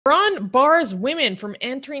Iran bars women from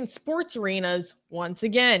entering sports arenas once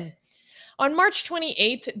again. On March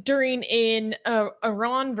 28th, during an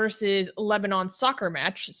Iran versus Lebanon soccer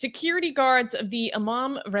match, security guards of the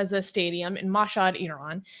Imam Reza Stadium in Mashhad,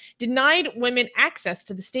 Iran, denied women access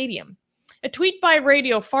to the stadium. A tweet by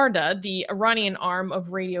Radio Farda, the Iranian arm of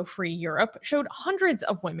Radio Free Europe, showed hundreds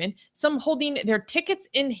of women, some holding their tickets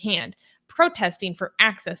in hand, protesting for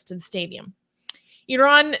access to the stadium.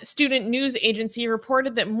 Iran Student News Agency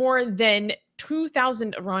reported that more than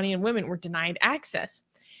 2,000 Iranian women were denied access.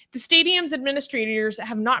 The stadium's administrators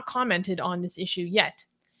have not commented on this issue yet.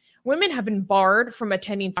 Women have been barred from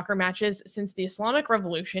attending soccer matches since the Islamic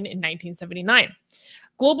Revolution in 1979.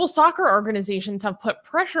 Global soccer organizations have put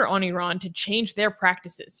pressure on Iran to change their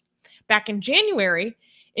practices. Back in January,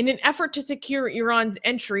 in an effort to secure Iran's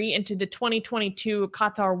entry into the 2022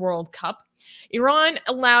 Qatar World Cup, Iran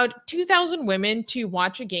allowed 2,000 women to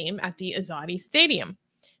watch a game at the Azadi Stadium.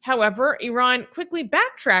 However, Iran quickly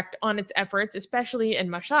backtracked on its efforts, especially in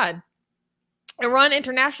Mashhad. Iran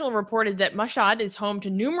International reported that Mashhad is home to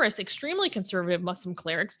numerous extremely conservative Muslim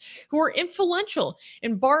clerics who are influential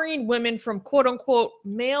in barring women from quote-unquote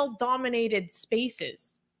male-dominated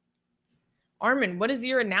spaces. Armin, what is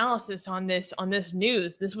your analysis on this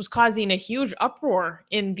news? This was causing a huge uproar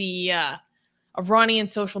in the Iranian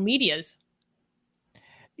social medias.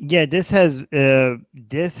 Yeah, this has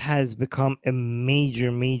become a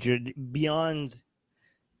major beyond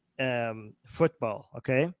football.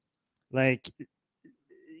 Okay, like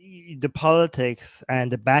the politics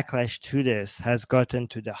and the backlash to this has gotten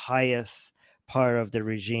to the highest part of the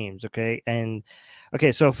regimes. Okay, and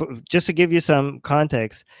okay, so just to give you some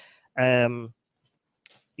context, Iran,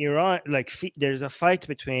 like there's a fight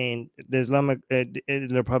between the Islamic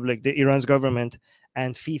Republic, Iran's government,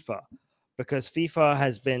 and FIFA, because FIFA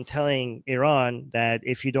has been telling Iran that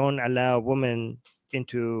if you don't allow women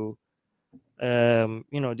into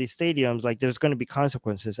these stadiums, like there's going to be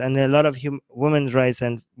consequences. And a lot of women's rights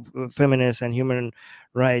and feminists and human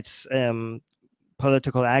rights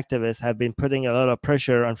political activists have been putting a lot of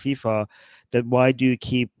pressure on FIFA that why do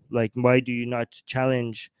you not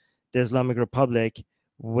challenge the Islamic Republic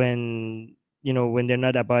when they're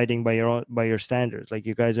not abiding by your standards? Like,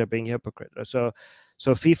 you guys are being hypocrite. So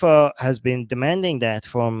FIFA has been demanding that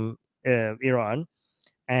from Iran.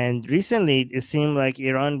 And recently it seemed like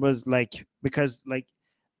Iran was like, because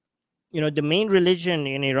the main religion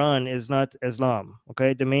in Iran is not Islam.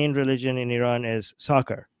 Okay, the main religion in Iran is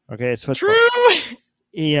soccer. Okay, it's football. True.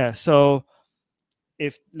 Yeah. So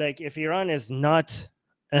if Iran is not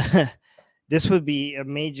this would be a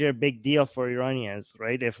major big deal for Iranians,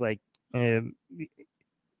 right? If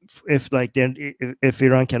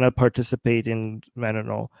Iran cannot participate in, I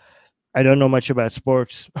don't know much about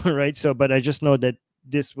sports, right? So, but I just know that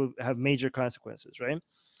this will have major consequences, right?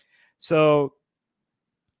 So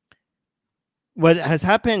what has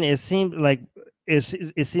happened is it seemed like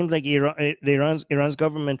Iran's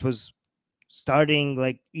government was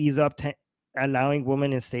starting ease up allowing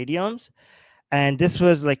women in stadiums. And this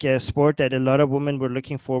was like a sport that a lot of women were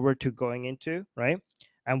looking forward to going into, right?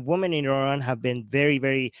 And women in Iran have been very,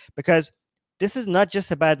 very, because this is not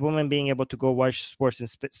just about women being able to go watch sports in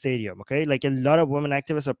stadium, okay? Like, a lot of women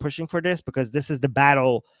activists are pushing for this because this is the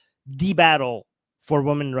battle for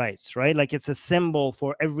women's rights, right? Like, it's a symbol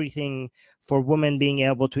for everything, for women being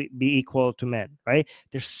able to be equal to men, right?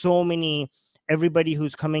 There's so many, everybody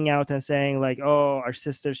who's coming out and saying like, oh, our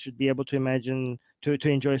sisters should be able to imagine to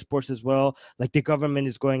enjoy sports as well. Like, the government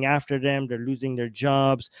is going after them. They're losing their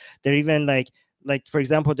jobs. They're even like for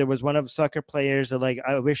example, there was one of the soccer players that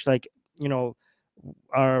I wish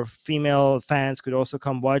our female fans could also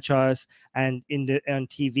come watch us. And on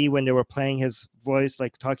TV, when they were playing his voice,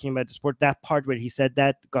 talking about the sport, that part where he said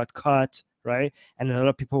that got cut, right? And a lot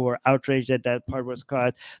of people were outraged that that part was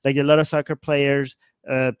cut. Like, a lot of soccer players,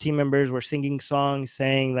 team members were singing songs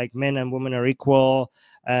saying men and women are equal,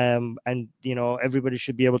 and everybody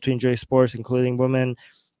should be able to enjoy sports, including women.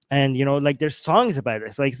 And there's songs about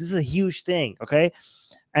this. This is a huge thing, okay?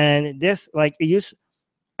 And this I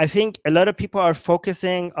think a lot of people are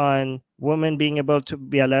focusing on women being able to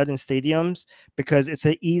be allowed in stadiums because it's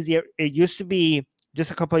easier. It used to be,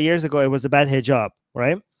 just a couple of years ago, it was about hijab,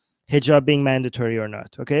 right? Hijab being mandatory or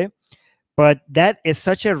not, okay? But that is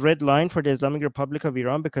such a red line for the Islamic Republic of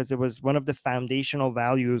Iran because it was one of the foundational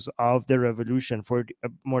values of the revolution for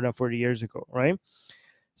more than 40 years ago, right?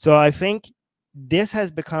 So I think this has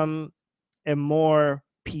become a more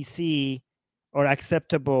PC or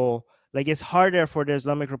acceptable, it's harder for the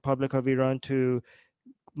Islamic Republic of Iran to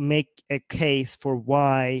make a case for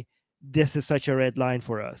why this is such a red line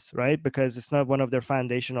for us, right? Because it's not one of their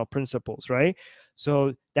foundational principles, right?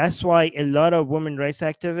 So that's why a lot of women rights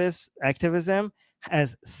activism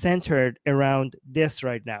has centered around this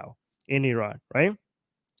right now in Iran, right?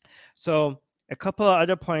 So a couple of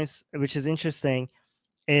other points which is interesting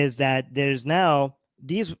is that there's now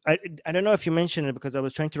these, I don't know if you mentioned it because I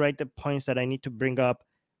was trying to write the points that I need to bring up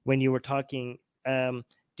when you were talking.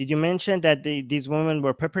 Did you mention that these women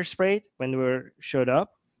were pepper sprayed when they were showed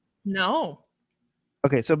up? No.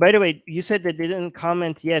 Okay, so by the way, you said that they didn't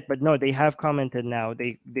comment yet, but no, they have commented now.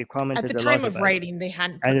 They commented At the a lot time of about writing, they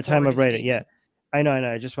hadn't it. At the put time forward of a writing, yeah. statement. I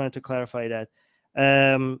know. I just wanted to clarify that.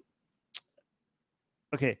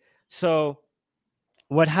 Okay, so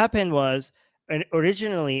what happened was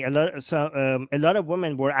originally a lot of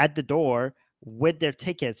women were at the door with their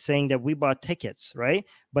tickets saying that we bought tickets, right?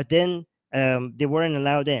 But then they weren't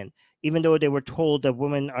allowed in, even though they were told that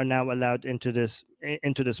women are now allowed into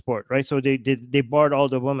the sport, right? So they barred all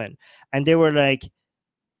the women, and they were like,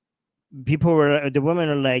 the women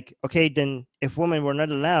are like, okay, then if women were not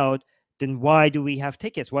allowed, then why do we have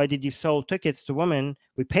tickets? Why did you sell tickets to women?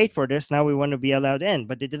 We paid for this, now we want to be allowed in,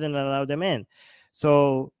 but they didn't allow them in.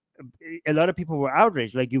 So a lot of people were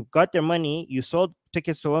outraged, like, you got their money, you sold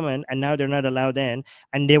tickets to women, and now they're not allowed in.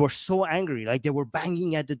 And they were so angry, like they were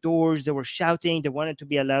banging at the doors, they were shouting, they wanted to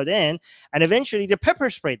be allowed in. And eventually they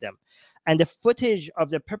pepper sprayed them, and the footage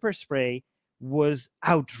of the pepper spray was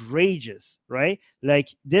outrageous, right? Like,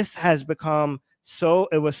 this has become so,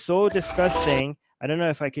 it was so disgusting. I don't know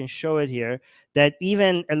if I can show it here, that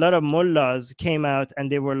even a lot of mullahs came out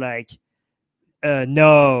and they were like,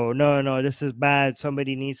 no, this is bad.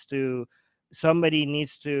 Somebody needs to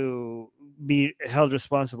be held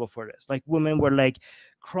responsible for this. Like, women were like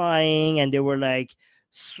crying, and they were like,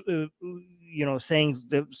 saying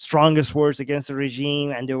the strongest words against the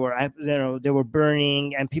regime, and they were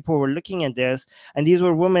burning, and people were looking at this, and these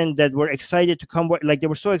were women that were excited to come, like, they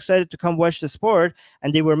were so excited to come watch the sport,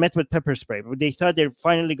 and they were met with pepper spray. They thought they're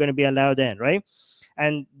finally going to be allowed in, right?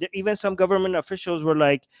 And even some government officials were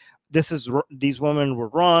like, these women were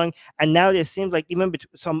wrong. And now it seems like even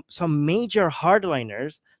some major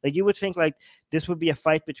hardliners, like, you would think like this would be a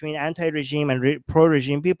fight between anti-regime and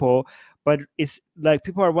pro-regime people, but it's like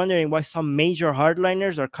people are wondering why some major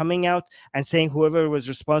hardliners are coming out and saying whoever was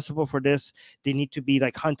responsible for this, they need to be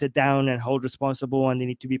like hunted down and held responsible, and they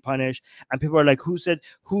need to be punished. And people are like, who sold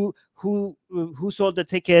the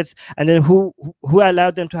tickets, and then who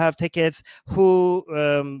allowed them to have tickets,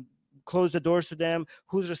 who close the doors to them,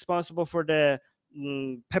 who's responsible for the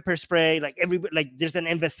pepper spray, like there's an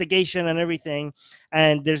investigation and everything,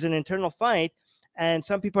 and there's an internal fight. And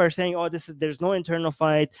some people are saying, oh, there's no internal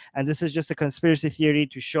fight, and this is just a conspiracy theory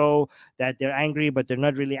to show that they're angry, but they're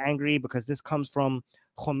not really angry, because this comes from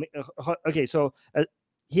okay, so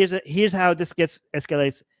here's how this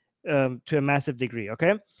escalates to a massive degree.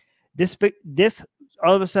 Okay, this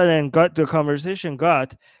all of a sudden the conversation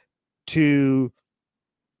got to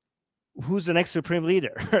who's the next supreme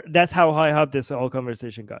leader. That's how high up this whole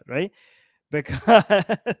conversation got, right?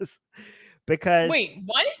 Because wait,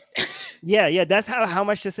 what? yeah, that's how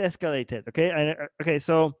much this escalated. Okay,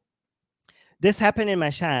 so this happened in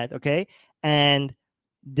Mashhad, okay, and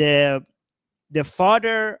the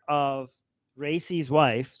father of Raisi's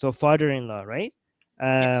wife, so father-in-law, right?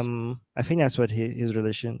 Yes. I think that's what his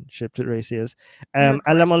relationship to Raisi is. You're correct.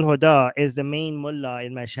 Alam al-Huda is the main mullah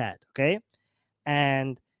in Mashhad, okay?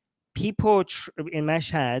 And people in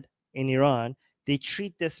Mashhad in Iran, they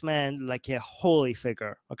treat this man like a holy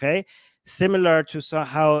figure, okay? Similar to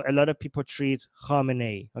how a lot of people treat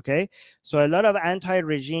Khamenei, okay? So a lot of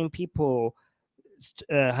anti-regime people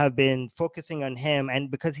have been focusing on him,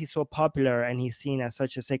 and because he's so popular and he's seen as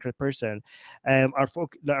such a sacred person,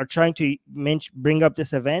 are trying to bring up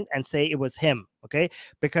this event and say it was him, okay?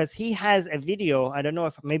 Because he has a video, I don't know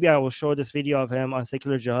if maybe I will show this video of him on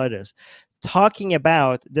Secular Jihadists, talking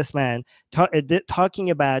about this man,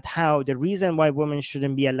 talking about how the reason why women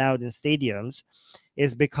shouldn't be allowed in stadiums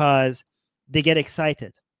is because they get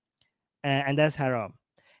excited, and that's haram.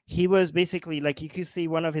 He was basically like, you could see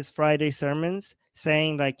one of his Friday sermons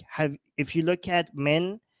saying like, if you look at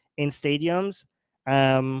men in stadiums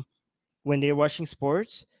when they're watching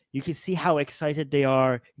sports, you can see how excited they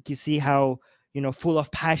are, you can see how full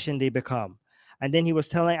of passion they become. And then he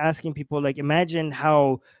was asking people, like, imagine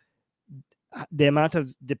how the amount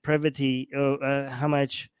of depravity, how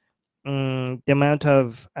much the amount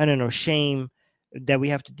of, I don't know, shame that we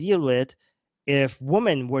have to deal with if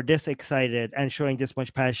women were this excited and showing this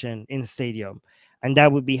much passion in the stadium. and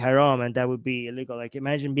that would be haram, and that would be illegal. Like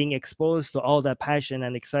imagine being exposed to all that passion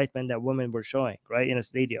and excitement that women were showing, right, in a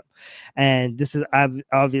stadium. And this is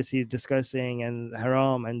obviously disgusting and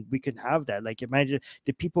haram, and we could have that. Like imagine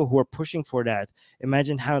the people who are pushing for that.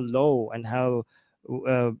 Imagine how low and how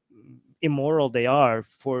immoral they are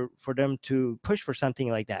for them to push for something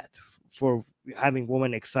like that, for having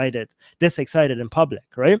women this excited in public,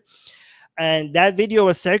 right? And that video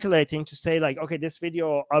was circulating to say like, okay, this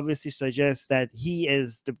video obviously suggests that he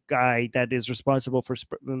is the guy that is responsible for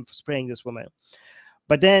spraying this woman.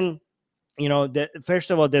 But then, you know,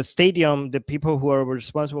 first of all, the stadium, the people who were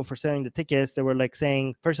responsible for selling the tickets, they were like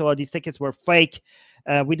saying, first of all, these tickets were fake.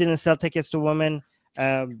 We didn't sell tickets to women.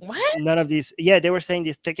 What? None of these. Yeah, they were saying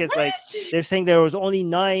these tickets, What? like they're saying there was only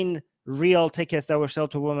 9 real tickets that were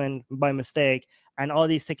sold to women by mistake, and all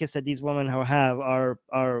these tickets that these women have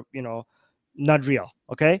are you know, not real.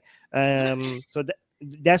 Okay. So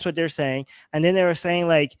that's what they're saying. And then they were saying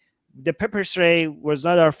like the pepper spray was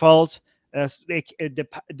not our fault.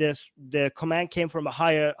 The command came from a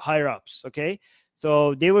higher ups. Okay,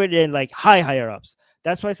 so they were then like higher ups.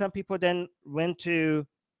 That's why some people then went to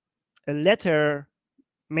a letter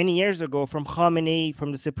many years ago from Khamenei,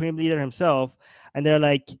 from the supreme leader himself, and they're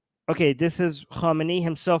like, okay, this is Khamenei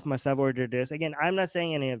himself must have ordered this. Again, I'm not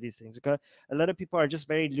saying any of these things, because a lot of people are just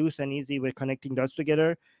very loose and easy with connecting dots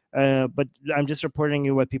together. But I'm just reporting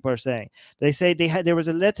you what people are saying. They say there was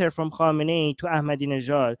a letter from Khamenei to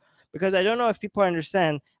Ahmadinejad, because I don't know if people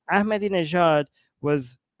understand, Ahmadinejad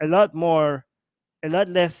was a lot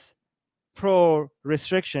less pro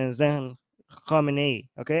restrictions than Khamenei.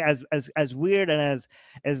 Okay, as weird and as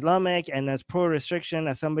Islamic and as pro restriction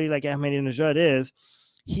as somebody like Ahmadinejad is,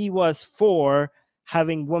 he was for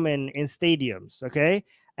having women in stadiums. Okay,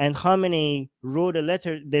 and Khamenei wrote a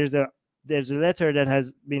letter. There's a letter that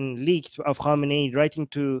has been leaked of Khamenei writing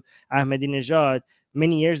to Ahmadinejad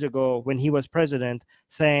many years ago when he was president,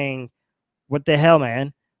 saying, "What the hell,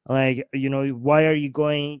 man? Like, you know, why are you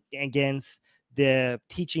going against the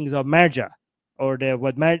teachings of Marja, or a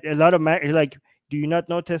lot of like, do you not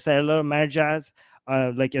notice that a lot of Marjas,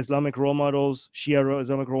 like Islamic role models, Shia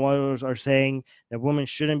Islamic role models, are saying that women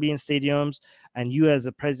shouldn't be in stadiums, and you as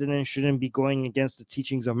a president shouldn't be going against the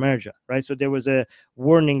teachings of Marja," right? So there was a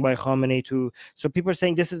warning by Khamenei to. So people are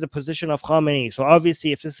saying this is the position of Khamenei. So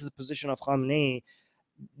obviously, if this is the position of Khamenei,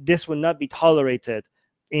 this will not be tolerated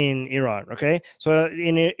in Iran. Okay, so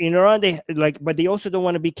in Iran, they like, but they also don't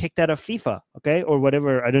want to be kicked out of FIFA, okay, or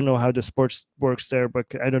whatever. I don't know how the sports works there, but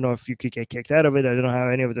I don't know if you could get kicked out of it. I don't know how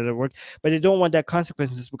any of it works, but they don't want that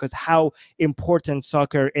consequences, because how important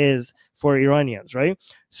soccer is for Iranians, right?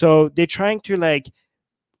 So they're trying to, like,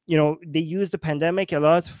 you know, they use the pandemic a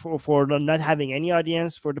lot for not having any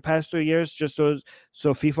audience for the past 2 years, just so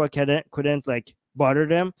FIFA couldn't like bother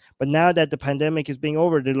them. But now that the pandemic is being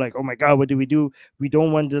over, they're like, oh my God, what do? We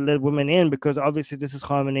don't want to let women in, because obviously this is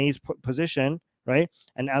Khamenei's position, right?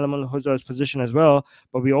 And Alam al-Huza's position as well.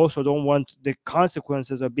 But we also don't want the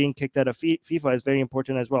consequences of being kicked out of FIFA is very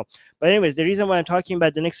important as well. But anyways, the reason why I'm talking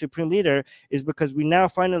about the next supreme leader is because we now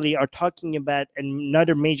finally are talking about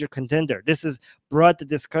another major contender. This has brought the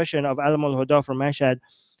discussion of Alam al-Huda from Mashhad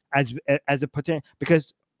as a potential,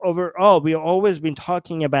 because overall we have always been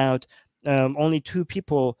talking about only 2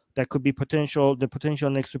 people that could be the potential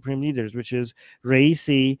next supreme leaders, which is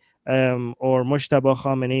Raisi or Mujtaba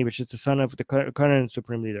Khamenei, which is the son of the current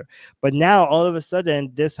supreme leader. But now all of a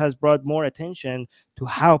sudden, this has brought more attention to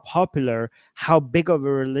how popular, how big of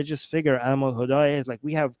a religious figure Alam al-Huda is. Like,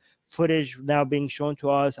 we have footage now being shown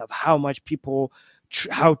to us of how much people,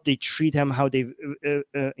 how they treat him, how they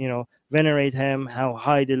you know, venerate him, how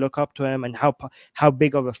high they look up to him, and how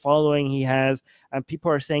big of a following he has. And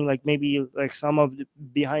people are saying, like, maybe like some of the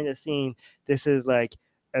behind the scene, this is like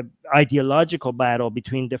a ideological battle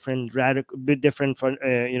between different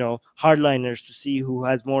you know, hardliners, to see who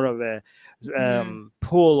has more of a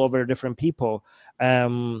pull over different people. You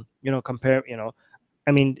know, you know,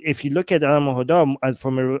 I mean, if you look at Alam al-Huda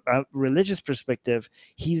from a religious perspective,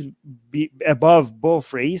 he's above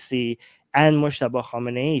both Raisi and Mujtaba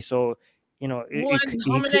Khamenei. So, you know,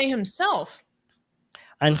 Khamenei himself.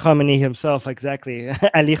 And Khamenei himself, exactly.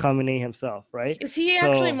 Ali Khamenei himself, right? Is he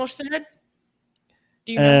actually Mujtahid?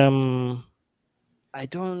 Do you know? I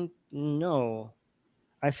don't know.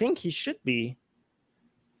 I think he should be.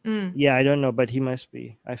 Mm. Yeah, I don't know, but he must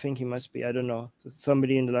be. I think he must be. I don't know.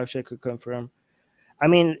 Somebody in the live chat could confirm. I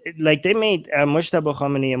mean, like, they made Mujtaba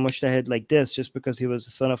Khamenei a Mujtahid like this just because he was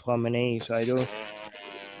the son of Khamenei. So I don't.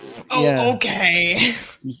 Oh, okay.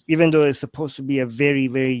 Even though it's supposed to be a very,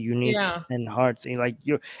 very unique Yeah. and hard thing. Like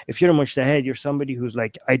if you're a mujtahid, you're somebody who's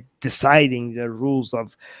like deciding the rules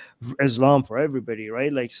of Islam for everybody,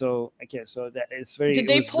 right? Like, so okay, so that it's very. Did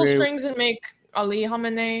they pull strings and make Ali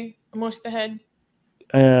Khamenei a mujtahid?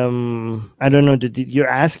 I don't know. You're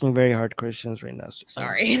asking very hard questions right now.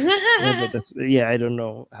 Sorry. Yeah, I don't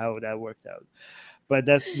know how that worked out, but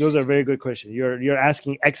those are very good questions. You're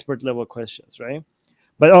asking expert level questions, right?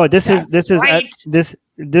 But this is Alamul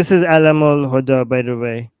Huda, by the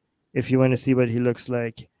way. If you want to see what he looks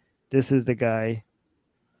like, this is the guy.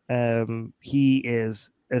 He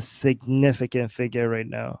is a significant figure right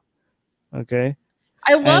now. Okay.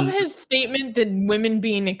 I love his statement that women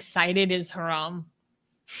being excited is haram.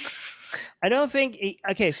 I don't think.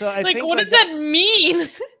 Okay, so I think what does that mean?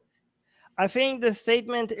 I think the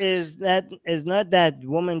statement is not that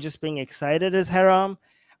woman just being excited is haram.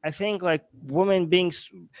 I think like men being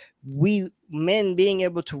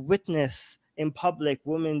able to witness in public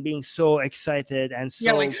women being so excited and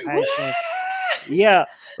so passionate. Yeah,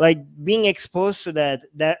 like being exposed to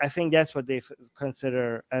that I think that's what they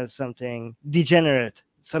consider as something degenerate,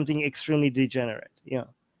 something extremely degenerate. Yeah,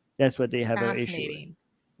 that's what they have an issue with.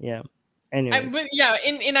 Yeah. Anyways. But yeah,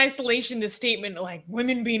 in isolation, the statement like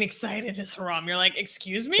women being excited is haram. You're like,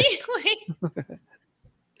 excuse me?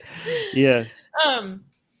 Yes.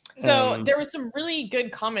 So there was some really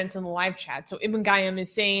good comments in the live chat. So Ibn Gayyam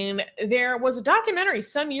is saying there was a documentary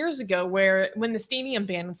some years ago when the stadium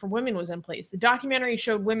ban for women was in place. The documentary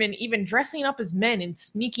showed women even dressing up as men and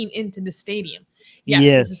sneaking into the stadium. Yes,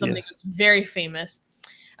 this is something that's very famous.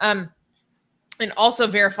 And also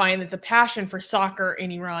verifying that the passion for soccer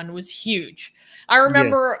in Iran was huge. I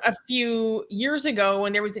remember a few years ago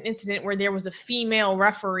when there was an incident where there was a female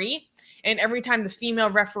referee, and every time the female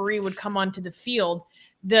referee would come onto the field,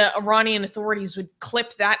 the Iranian authorities would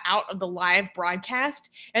clip that out of the live broadcast,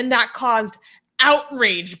 and that caused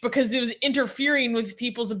outrage because it was interfering with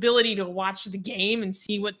people's ability to watch the game and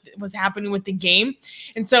see what was happening with the game.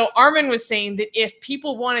 And so Armin was saying that if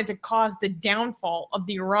people wanted to cause the downfall of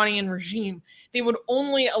the Iranian regime, they would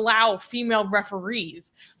only allow female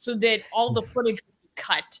referees so that all the footage would be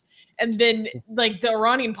cut. And then like the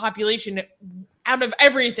Iranian population, out of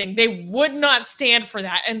everything, they would not stand for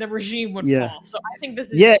that and the regime would fall. So I think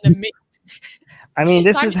this is an amazing. I mean,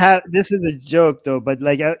 this is a joke though, but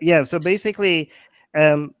like, so basically,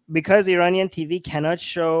 because Iranian TV cannot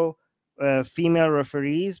show female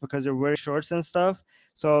referees because they're wearing shorts and stuff.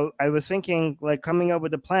 So I was thinking like coming up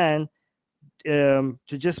with a plan to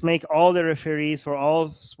just make all the referees for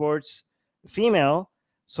all sports female.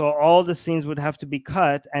 So all the scenes would have to be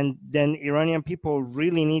cut, and then Iranian people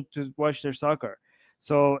really need to watch their soccer.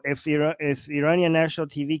 So if Iranian national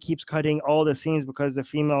TV keeps cutting all the scenes because the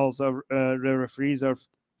the referees are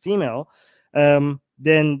female, then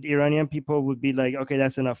the Iranian people would be like, okay,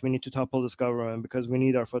 that's enough. We need to topple this government because we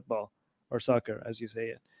need our football or soccer, as you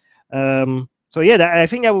say it. So yeah, I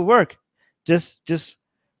think that would work. Just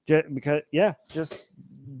because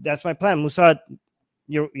that's my plan. Musad,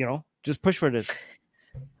 just push for this.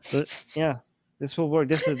 But yeah, this will work.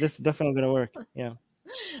 This is definitely gonna work. Yeah.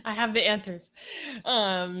 I have the answers.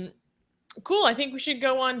 Cool. I think we should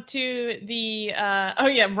go on to the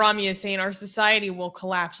Rami is saying our society will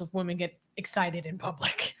collapse if women get excited in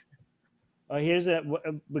public. Oh, here's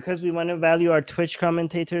because we want to value our Twitch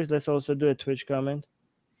commentators, let's also do a Twitch comment.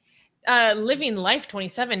 Living Life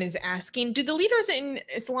 27 is asking, do the leaders in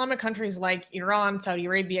Islamic countries like Iran, Saudi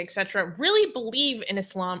Arabia, etc., really believe in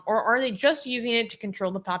Islam, or are they just using it to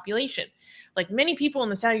control the population? Like many people in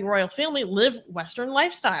the Saudi royal family live Western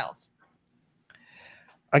lifestyles.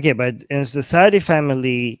 Okay, but the Saudi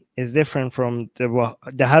family is different from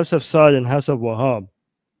the House of Saud and House of Wahab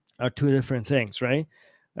are two different things, right?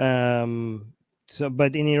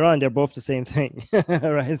 But in Iran, they're both the same thing,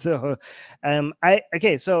 right? So,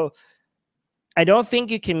 so I don't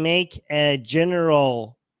think you can make a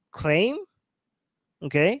general claim,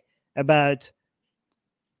 okay, about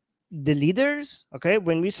the leaders. Okay,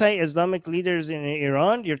 when we say Islamic leaders in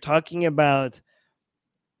Iran, you're talking about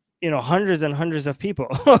hundreds and hundreds of people.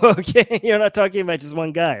 Okay, you're not talking about just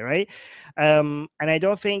one guy, right? And I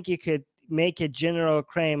don't think you could make a general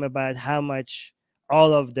claim about how much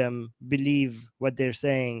all of them believe what they're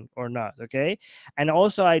saying or not. Okay, and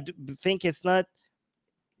also I think it's not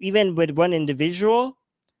even with one individual,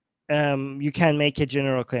 you can make a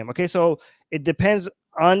general claim. Okay, so it depends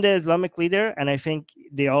on the Islamic leader, and I think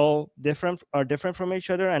they all are different from each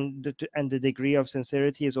other, and the degree of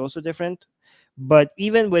sincerity is also different. But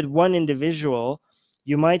even with one individual,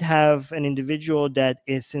 you might have an individual that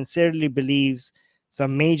sincerely believes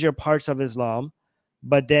some major parts of Islam,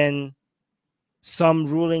 but then some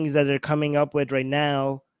rulings that they're coming up with right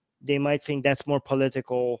now, they might think that's more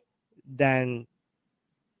political than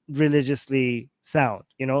religiously sound,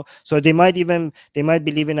 you know. So they might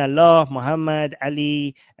believe in Allah, Muhammad,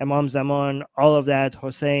 Ali, Imam Zaman, all of that,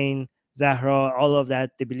 Hussein, Zahra, all of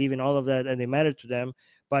that. They believe in all of that and they matter to them.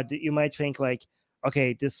 But you might think like,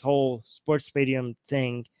 okay, this whole sports stadium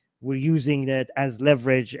thing, we're using that as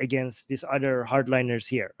leverage against these other hardliners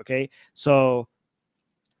here. Okay, so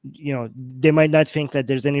you know, they might not think that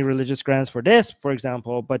there's any religious grounds for this, for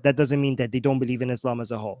example, but that doesn't mean that they don't believe in Islam as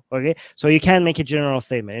a whole. Okay, so you can't make a general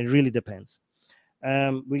statement. It really depends.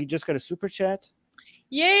 We just got a super chat.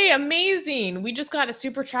 Yay, amazing. We just got a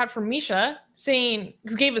super chat from Misha saying,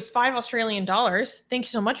 who gave us $5 Australian. Thank you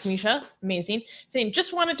so much, Misha. Amazing. Saying,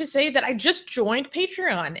 just wanted to say that I just joined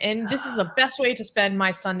Patreon and this is the best way to spend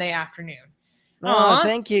my Sunday afternoon. Oh,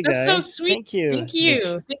 thank you, guys. That's so sweet. Thank you. Thank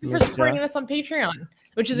you. Thank you for supporting us on Patreon,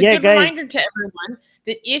 which is a good reminder to everyone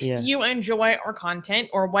that if you enjoy our content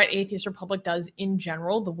or what Atheist Republic does in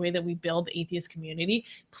general, the way that we build the atheist community,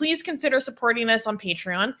 please consider supporting us on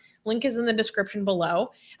Patreon. Link is in the description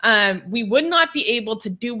below. We would not be able to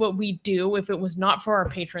do what we do if it was not for our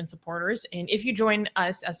Patreon supporters. And if you join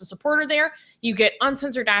us as a supporter there, you get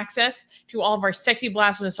uncensored access to all of our sexy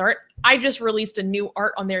blasphemous art. I just released a new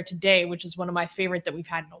art on there today, which is one of my favorite that we've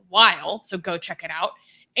had in a while. So go check it out.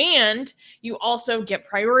 And you also get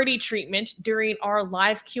priority treatment during our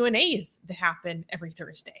live Q&As that happen every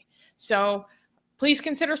Thursday. So please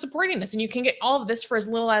consider supporting us. And you can get all of this for as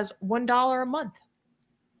little as $1 a month.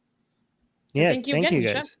 So thank you again,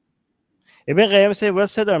 guys. Ibn Qayyim said, well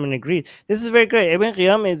said, Armin agreed. This is very great. Ibn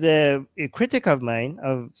Qayyim is a critic of mine,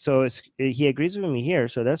 so he agrees with me here.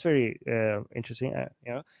 So that's very interesting.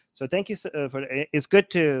 You know, so thank you for. It's good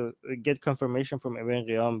to get confirmation from Ibn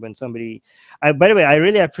Qayyim when somebody. By the way, I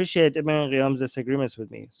really appreciate Ibn Qayyim's disagreements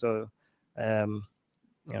with me. So, you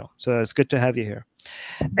know, so it's good to have you here.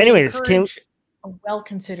 Anyways, a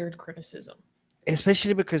well-considered criticism,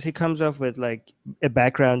 especially because he comes up with like a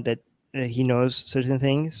background that. He knows certain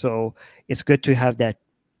things, so it's good to have that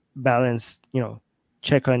balance, you know,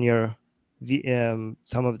 check on your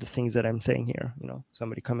some of the things that I'm saying here, you know,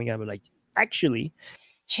 somebody coming out with like, actually.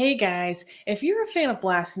 Hey guys, if you're a fan of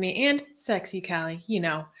blasphemy and sexy Callie, you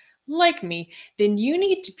know, like me, then you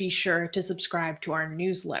need to be sure to subscribe to our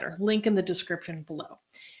newsletter, link in the description below.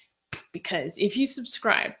 Because if you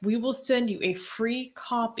subscribe, we will send you a free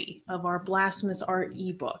copy of our blasphemous art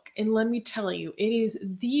ebook. And let me tell you, it is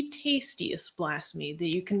the tastiest blasphemy that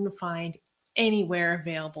you can find anywhere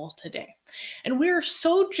available today. And we're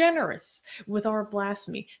so generous with our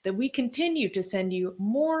blasphemy that we continue to send you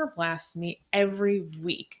more blasphemy every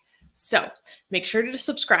week. So make sure to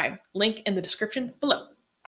subscribe, link in the description below.